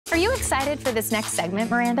Are you excited for this next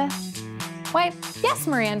segment, Miranda? Why, yes,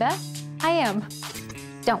 Miranda, I am.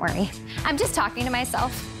 Don't worry, I'm just talking to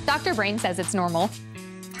myself. Dr. Brain says it's normal.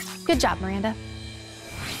 Good job, Miranda.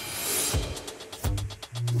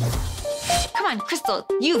 Come on, Crystal,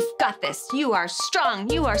 you've got this. You are strong,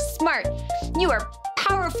 you are smart, you are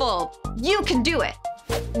powerful. You can do it.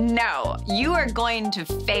 No, you are going to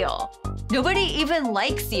fail. Nobody even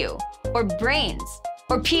likes you, or brains,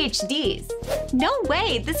 or PhDs. No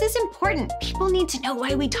way, this is important. People need to know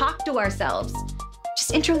why we talk to ourselves.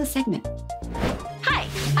 Just intro the segment. Hi,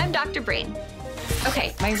 I'm Dr. Brain.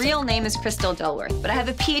 Okay, my real name is Crystal Dilworth, but I have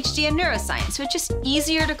a PhD in neuroscience, so it's just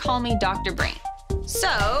easier to call me Dr. Brain. So,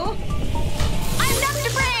 I'm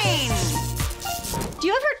Dr. Brain! Do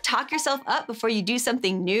you ever talk yourself up before you do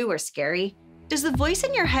something new or scary? Does the voice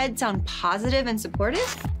in your head sound positive and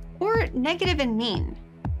supportive, or negative and mean?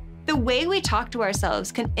 The way we talk to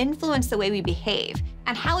ourselves can influence the way we behave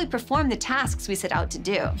and how we perform the tasks we set out to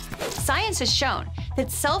do. Science has shown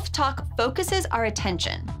that self-talk focuses our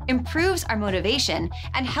attention, improves our motivation,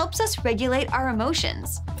 and helps us regulate our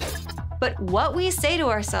emotions. But what we say to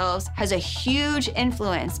ourselves has a huge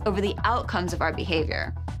influence over the outcomes of our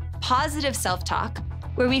behavior. Positive self-talk,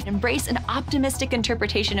 where we embrace an optimistic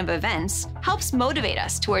interpretation of events, helps motivate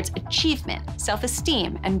us towards achievement,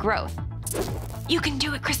 self-esteem, and growth. You can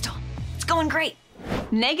do it, Crystal. It's going great.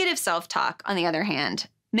 Negative self-talk, on the other hand,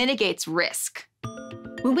 mitigates risk.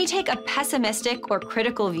 When we take a pessimistic or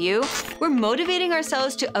critical view, we're motivating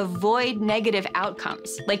ourselves to avoid negative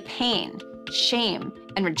outcomes like pain, shame,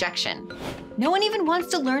 and rejection. No one even wants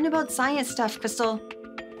to learn about science stuff, Crystal.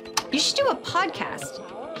 You should do a podcast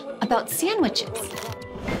about sandwiches.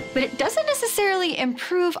 But it doesn't necessarily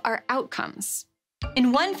improve our outcomes.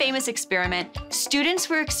 In one famous experiment, students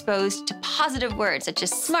were exposed to positive words such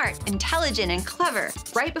as smart, intelligent, and clever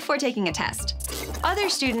right before taking a test. Other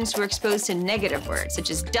students were exposed to negative words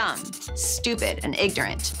such as dumb, stupid, and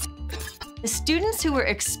ignorant. The students who were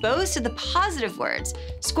exposed to the positive words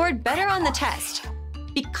scored better on the test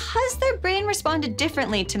because their brain responded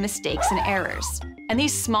differently to mistakes and errors. And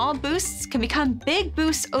these small boosts can become big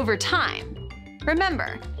boosts over time.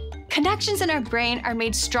 Remember, connections in our brain are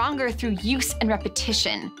made stronger through use and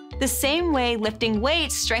repetition. The same way lifting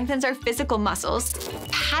weights strengthens our physical muscles,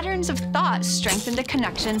 patterns of thought strengthen the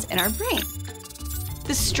connections in our brain.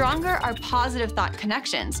 The stronger our positive thought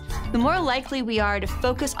connections, the more likely we are to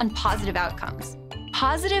focus on positive outcomes.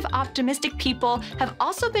 Positive, optimistic people have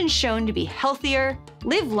also been shown to be healthier,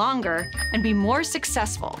 live longer, and be more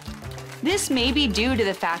successful. This may be due to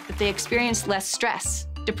the fact that they experience less stress,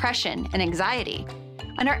 depression, and anxiety,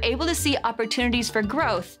 and are able to see opportunities for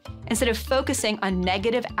growth instead of focusing on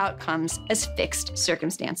negative outcomes as fixed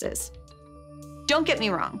circumstances. Don't get me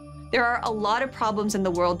wrong, there are a lot of problems in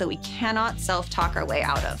the world that we cannot self-talk our way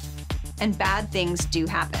out of, and bad things do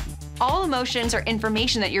happen. All emotions are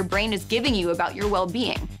information that your brain is giving you about your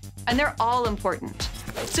well-being, and they're all important.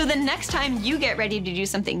 So the next time you get ready to do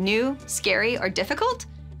something new, scary, or difficult,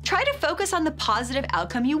 try to focus on the positive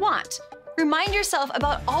outcome you want. Remind yourself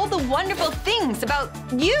about all the wonderful things about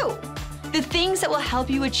you, the things that will help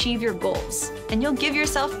you achieve your goals, and you'll give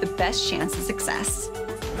yourself the best chance of success.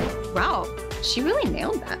 Wow, she really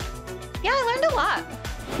nailed that. Yeah, I learned a lot.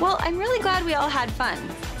 Well, I'm really glad we all had fun.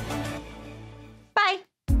 Bye.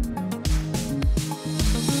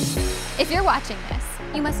 If you're watching this,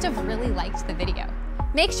 you must have really liked the video.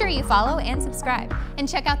 Make sure you follow and subscribe, and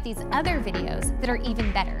check out these other videos that are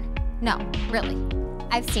even better. No, really.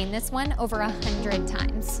 I've seen this one over 100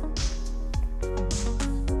 times.